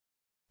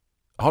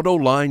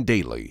AutoLine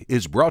Daily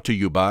is brought to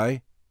you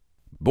by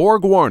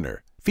Borg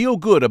Warner, feel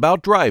good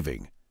about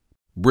driving.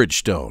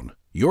 Bridgestone,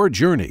 your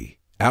journey,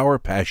 our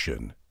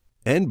passion.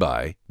 And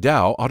by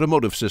Dow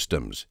Automotive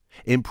Systems,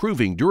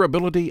 improving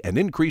durability and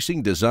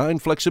increasing design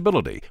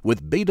flexibility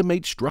with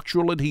Betamate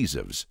structural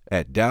adhesives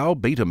at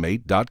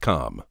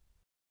dowbetamate.com.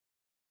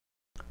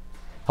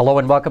 Hello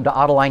and welcome to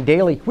AutoLine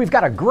Daily. We've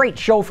got a great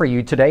show for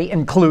you today,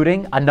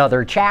 including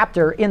another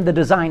chapter in the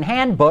Design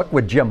Handbook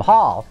with Jim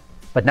Hall.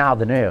 But now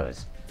the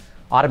news.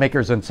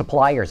 Automakers and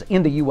suppliers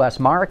in the U.S.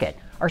 market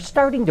are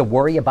starting to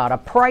worry about a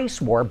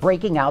price war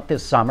breaking out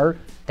this summer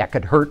that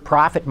could hurt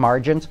profit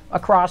margins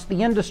across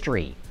the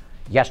industry.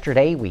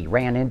 Yesterday, we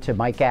ran into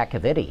Mike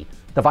Acavity,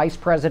 the Vice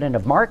President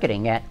of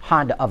Marketing at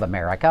Honda of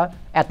America,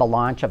 at the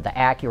launch of the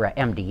Acura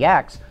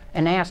MDX,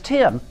 and asked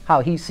him how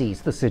he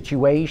sees the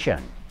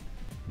situation.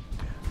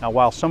 Now,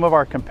 while some of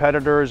our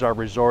competitors are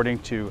resorting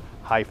to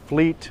high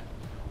fleet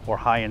or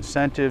high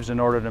incentives in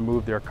order to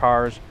move their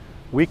cars,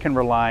 we can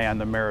rely on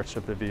the merits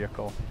of the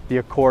vehicle. The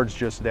Accord's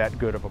just that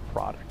good of a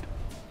product.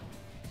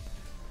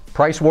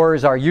 Price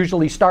wars are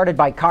usually started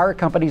by car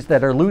companies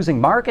that are losing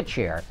market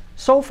share.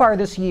 So far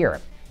this year,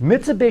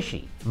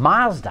 Mitsubishi,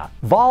 Mazda,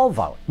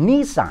 Volvo,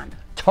 Nissan,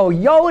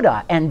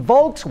 Toyota, and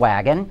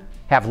Volkswagen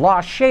have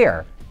lost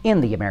share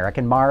in the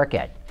American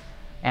market.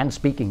 And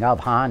speaking of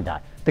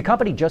Honda, the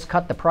company just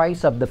cut the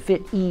price of the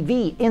Fit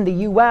EV in the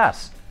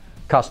U.S.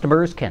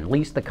 Customers can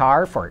lease the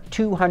car for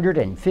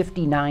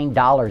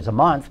 $259 a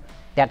month.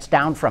 That's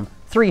down from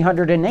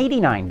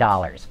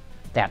 $389.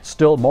 That's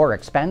still more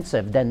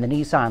expensive than the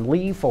Nissan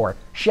Leaf or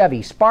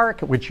Chevy Spark,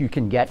 which you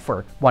can get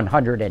for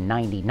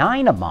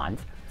 $199 a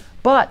month.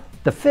 But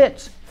the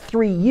Fit's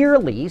 3-year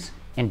lease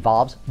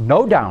involves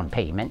no down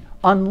payment,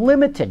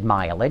 unlimited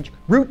mileage,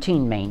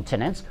 routine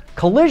maintenance,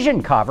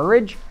 collision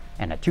coverage,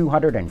 and a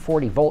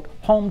 240-volt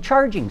home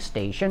charging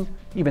station,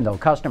 even though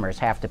customers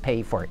have to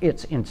pay for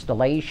its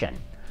installation.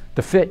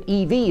 The Fit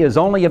EV is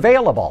only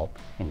available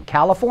in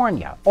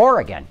California,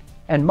 Oregon,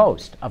 and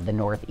most of the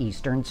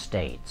northeastern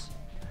states.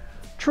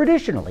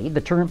 Traditionally,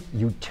 the term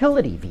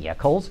utility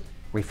vehicles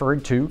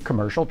referred to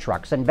commercial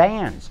trucks and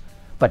vans.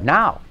 But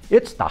now,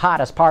 it's the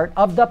hottest part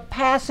of the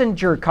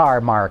passenger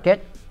car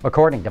market,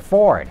 according to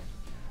Ford.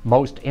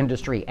 Most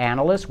industry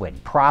analysts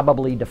would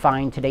probably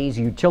define today's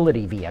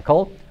utility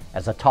vehicle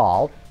as a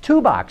tall,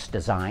 two-box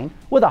design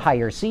with a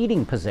higher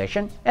seating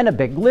position and a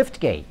big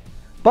liftgate.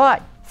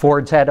 But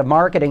Ford's head of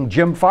marketing,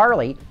 Jim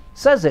Farley,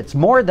 says it's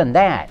more than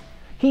that.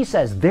 He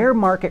says their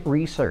market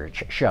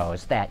research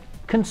shows that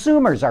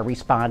consumers are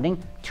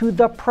responding to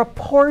the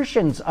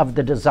proportions of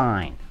the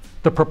design,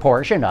 the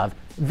proportion of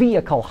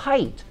vehicle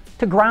height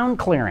to ground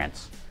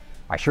clearance.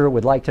 I sure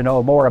would like to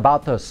know more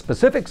about the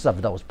specifics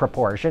of those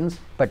proportions,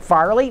 but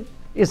Farley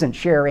isn't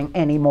sharing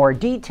any more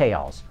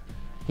details.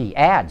 He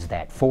adds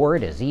that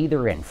Ford is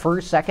either in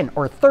first, second,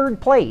 or third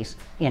place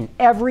in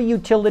every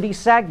utility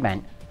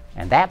segment,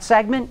 and that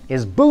segment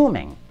is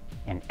booming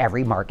in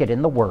every market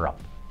in the world.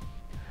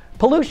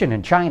 Pollution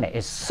in China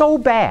is so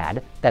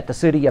bad that the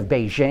city of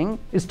Beijing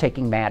is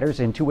taking matters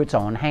into its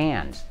own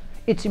hands.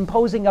 It's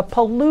imposing a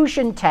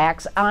pollution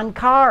tax on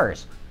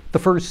cars, the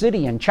first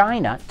city in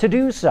China to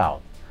do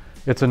so.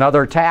 It's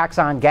another tax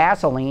on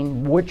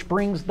gasoline, which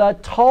brings the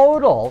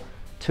total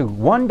to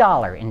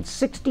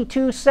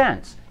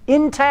 $1.62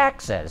 in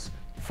taxes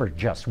for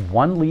just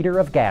 1 liter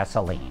of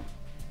gasoline.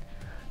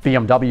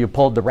 BMW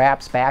pulled the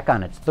wraps back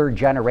on its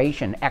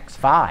third-generation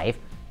X5.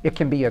 It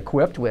can be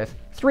equipped with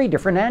 3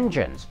 different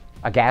engines,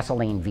 a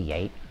gasoline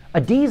V8,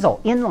 a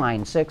diesel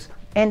inline-6,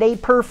 and a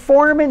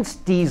performance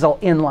diesel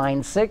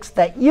inline-6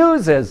 that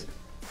uses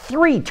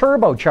 3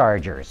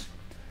 turbochargers.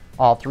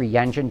 All 3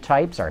 engine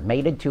types are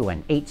mated to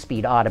an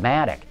 8-speed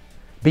automatic.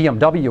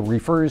 BMW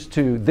refers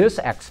to this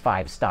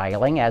X5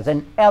 styling as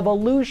an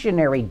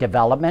evolutionary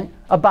development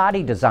of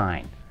body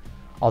design,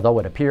 although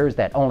it appears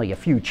that only a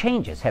few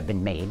changes have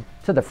been made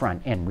to the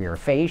front and rear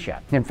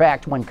fascia. In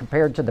fact, when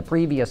compared to the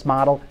previous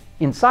model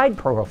inside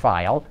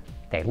profile,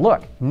 they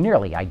look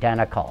nearly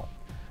identical.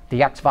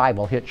 The X5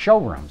 will hit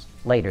showrooms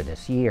later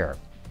this year.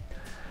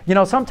 You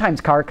know,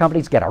 sometimes car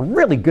companies get a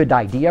really good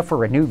idea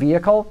for a new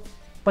vehicle,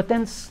 but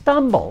then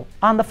stumble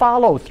on the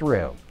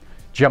follow-through.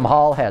 Jim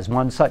Hall has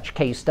one such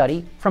case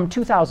study from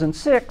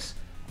 2006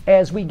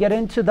 as we get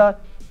into the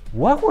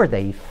 "What were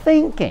they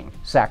thinking?"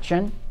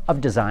 section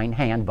of Design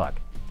Handbook.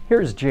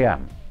 Here's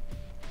Jim.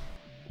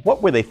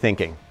 What were they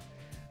thinking?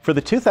 For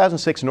the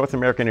 2006 North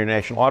American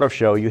International Auto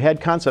Show, you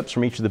had concepts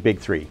from each of the big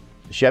 3,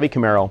 the Chevy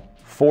Camaro,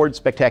 Ford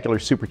Spectacular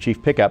Super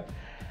Chief pickup,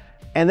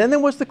 and then there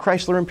was the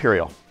Chrysler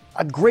Imperial.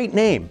 A great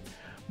name,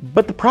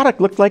 but the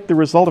product looked like the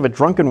result of a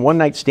drunken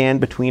one-night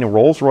stand between a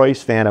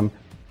Rolls-Royce Phantom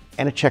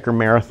and a Checker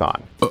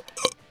Marathon.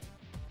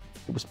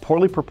 It was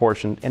poorly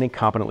proportioned and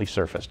incompetently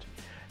surfaced.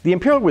 The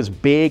Imperial was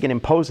big and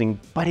imposing,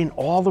 but in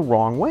all the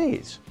wrong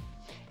ways.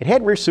 It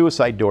had rear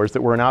suicide doors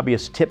that were an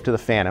obvious tip to the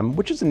Phantom,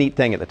 which is a neat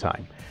thing at the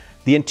time.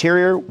 The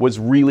interior was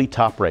really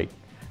top-rate.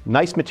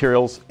 Nice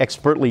materials,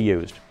 expertly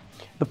used.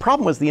 The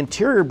problem was the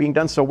interior being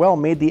done so well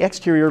made the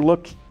exterior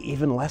look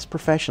even less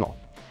professional.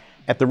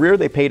 At the rear,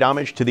 they paid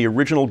homage to the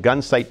original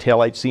gun sight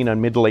taillight seen on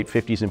mid to late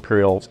 50s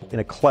Imperials in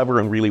a clever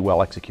and really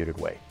well executed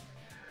way.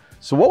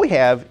 So what we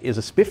have is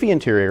a spiffy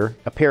interior,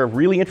 a pair of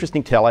really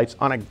interesting taillights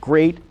on a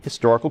great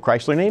historical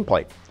Chrysler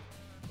nameplate.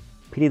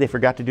 Pity they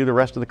forgot to do the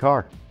rest of the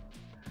car.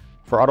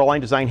 For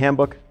Autoline Design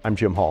Handbook, I'm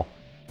Jim Hall.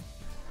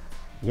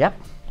 Yep,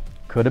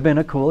 could have been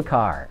a cool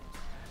car.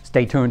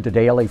 Stay tuned to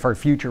Daily for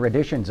future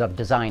editions of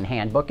Design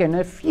Handbook, and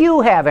if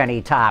you have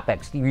any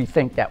topics you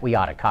think that we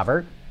ought to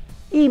cover,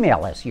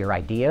 email us your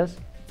ideas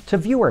to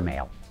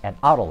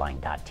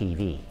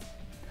viewermail@autoline.tv.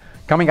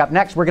 Coming up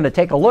next, we're going to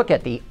take a look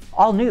at the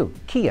all-new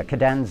Kia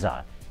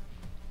Cadenzda.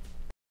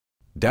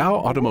 Dow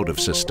Automotive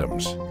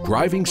Systems,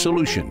 driving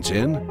solutions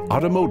in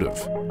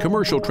automotive,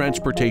 commercial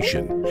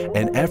transportation,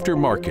 and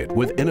aftermarket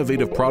with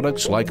innovative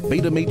products like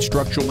Betamate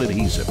structural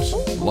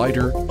adhesives.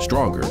 Lighter,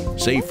 stronger,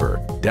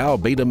 safer.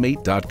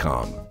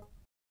 DowBetamate.com.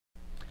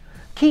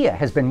 Kia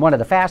has been one of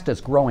the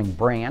fastest growing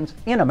brands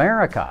in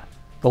America.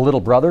 The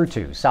little brother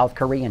to South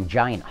Korean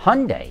giant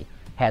Hyundai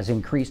has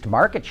increased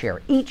market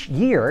share each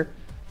year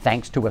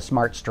thanks to a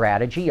smart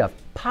strategy of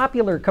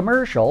popular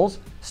commercials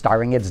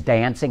starring its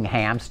dancing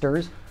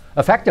hamsters,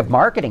 effective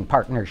marketing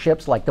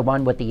partnerships like the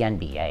one with the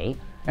NBA,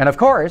 and of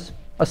course,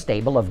 a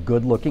stable of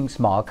good-looking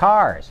small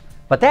cars.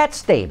 But that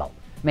stable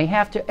may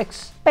have to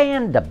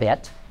expand a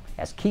bit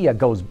as Kia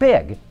goes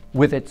big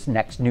with its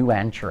next new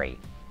entry.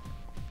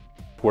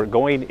 We're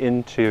going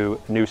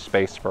into new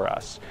space for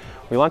us.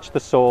 We launched the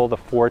Soul, the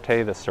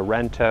Forte, the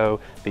Sorento,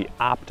 the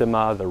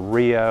Optima, the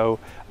Rio,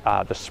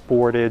 the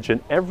Sportage,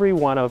 and every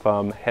one of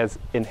them has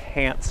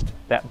enhanced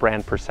that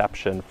brand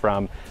perception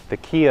from the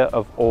Kia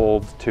of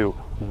old to,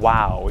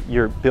 wow,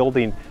 you're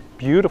building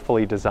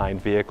beautifully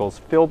designed vehicles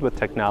filled with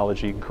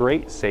technology,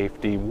 great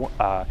safety,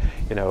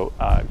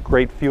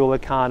 great fuel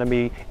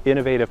economy,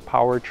 innovative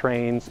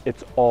powertrains,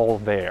 it's all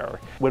there.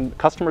 When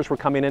customers were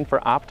coming in for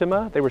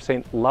Optima, they were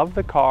saying, love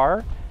the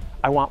car,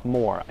 I want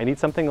more. I need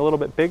something a little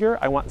bit bigger.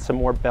 I want some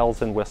more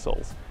bells and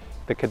whistles.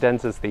 The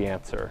Cadenzda is the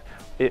answer.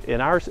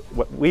 In ours,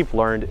 what we've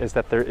learned is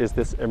that there is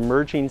this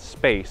emerging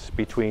space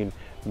between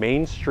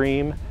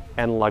mainstream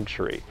and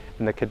luxury,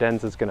 and the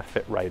Cadenzda is going to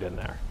fit right in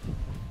there.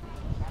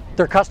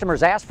 Their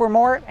customers ask for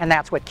more, and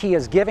that's what Kia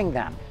is giving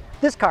them.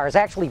 This car is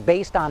actually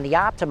based on the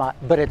Optima,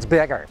 but it's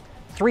bigger.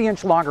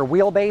 3-inch longer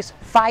wheelbase,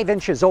 5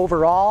 inches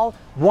overall,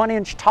 1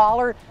 inch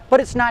taller, but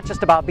it's not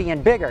just about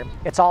being bigger,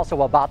 it's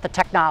also about the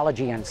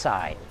technology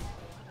inside.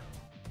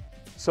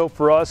 So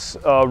for us,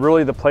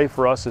 really the play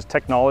for us is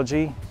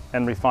technology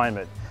and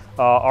refinement.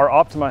 Our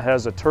Optima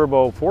has a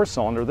turbo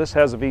 4-cylinder. This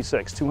has a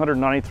V6,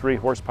 293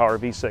 horsepower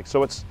V6.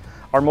 So it's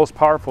our most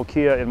powerful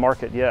Kia in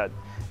market yet.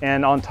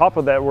 And on top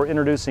of that, we're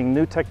introducing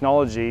new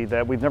technology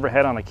that we've never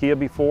had on a Kia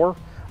before.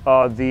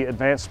 The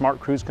advanced smart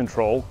cruise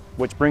control,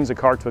 which brings the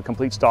car to a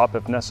complete stop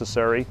if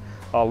necessary.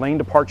 Lane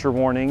departure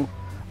warning.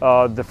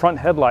 The front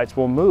headlights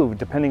will move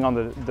depending on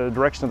the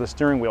direction of the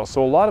steering wheel.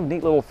 So a lot of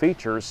neat little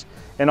features.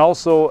 And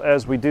also,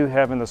 as we do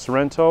have in the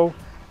Sorento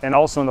and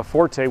also in the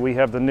Forte, we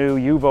have the new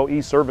Yuvo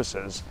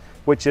e-services,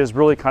 which is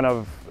really kind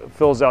of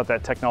fills out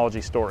that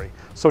technology story.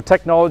 So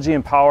technology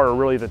and power are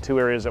really the two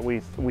areas that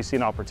we see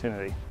an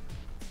opportunity.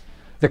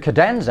 The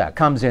Cadenzda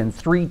comes in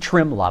 3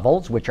 trim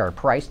levels, which are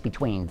priced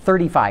between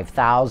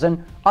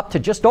 $35,000 up to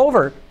just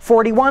over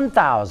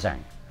 $41,000.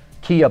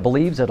 Kia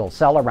believes it'll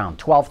sell around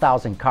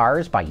 12,000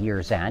 cars by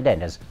year's end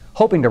and is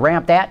hoping to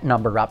ramp that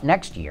number up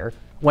next year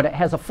when it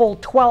has a full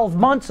 12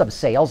 months of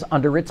sales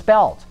under its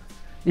belt.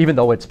 Even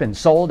though it's been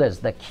sold as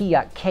the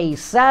Kia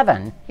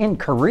K7 in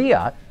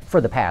Korea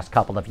for the past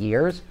couple of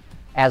years,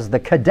 as the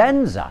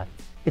Cadenzda,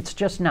 it's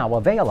just now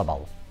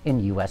available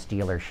in U.S.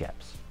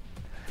 dealerships.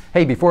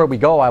 Hey, before we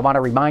go, I want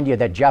to remind you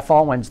that Jeff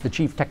Owens, the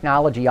Chief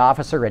Technology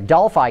Officer at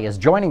Delphi, is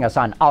joining us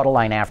on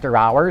Autoline After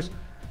Hours.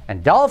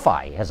 And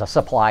Delphi is a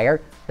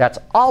supplier that's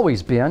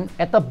always been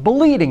at the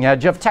bleeding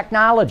edge of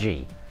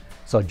technology.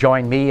 So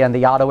join me and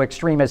the auto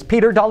extremist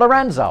Peter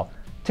DeLorenzo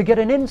to get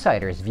an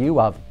insider's view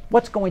of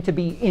what's going to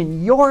be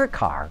in your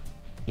car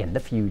in the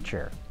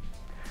future.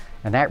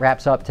 And that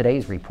wraps up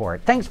today's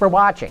report. Thanks for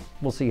watching.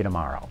 We'll see you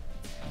tomorrow.